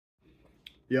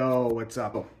Yo, what's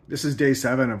up? This is day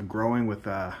 7 of growing with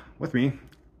me,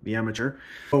 the amateur.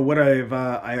 But what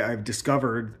I've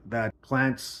discovered that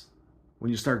plants,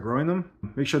 when you start growing them,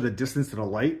 make sure the distance to the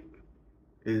light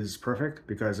is perfect,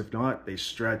 because if not, they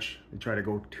stretch and try to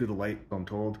go to the light, I'm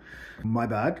told. My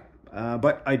bad.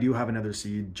 But I do have another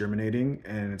seed germinating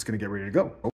and it's gonna get ready to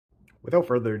go. Without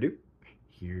further ado,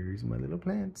 here's my little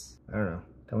plants. I don't know.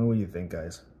 Tell me what you think,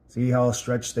 guys. See how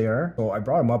stretched they are? So I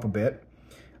brought them up a bit.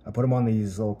 I put them on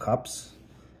these little cups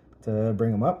to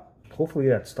bring them up. Hopefully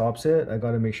that stops it. I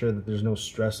got to make sure that there's no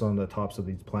stress on the tops of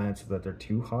these plants, that they're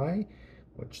too high,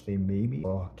 which they may be.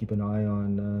 I'll keep an eye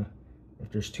on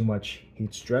if there's too much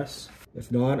heat stress.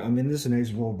 If not, I'm in this nice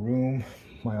little room,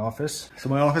 my office. So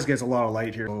my office gets a lot of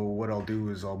light here. So what I'll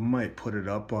do is I might put it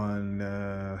up on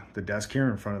the desk here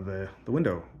in front of the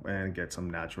window and get some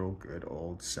natural good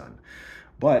old sun.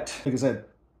 But like I said,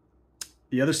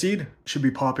 the other seed should be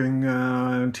popping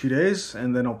in 2 days,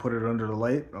 and then I'll put it under the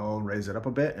light. I'll raise it up a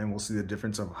bit and we'll see the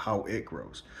difference of how it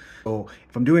grows. So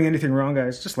if I'm doing anything wrong,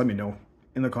 guys, just let me know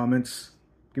in the comments.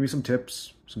 Give me some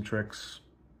tips, some tricks,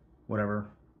 whatever,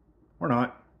 or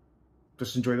not.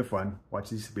 Just enjoy the fun. Watch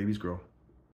these babies grow.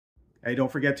 Hey, don't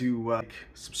forget to like,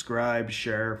 subscribe,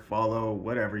 share, follow,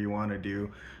 whatever you want to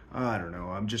do. I don't know.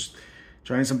 I'm just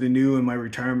trying something new in my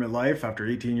retirement life. After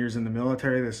 18 years in the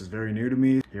military, this is very new to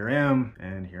me. Here I am,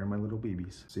 and here are my little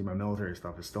babies. See, my military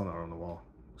stuff is still not on the wall,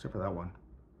 except for that one.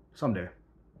 Someday,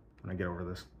 when I get over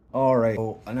this. All right,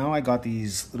 so now I got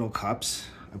these little cups.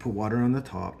 I put water on the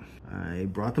top. I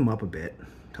brought them up a bit.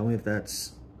 Tell me if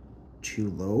that's too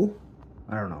low.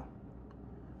 I don't know.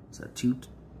 Is that too...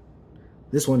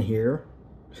 This one here,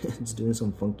 it's doing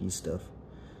some funky stuff.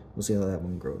 We'll see how that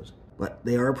one grows. But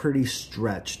they are pretty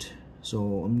stretched.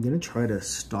 So I'm gonna try to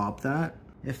stop that.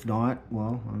 If not,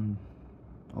 well,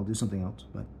 I'll do something else.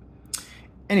 But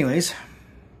anyways,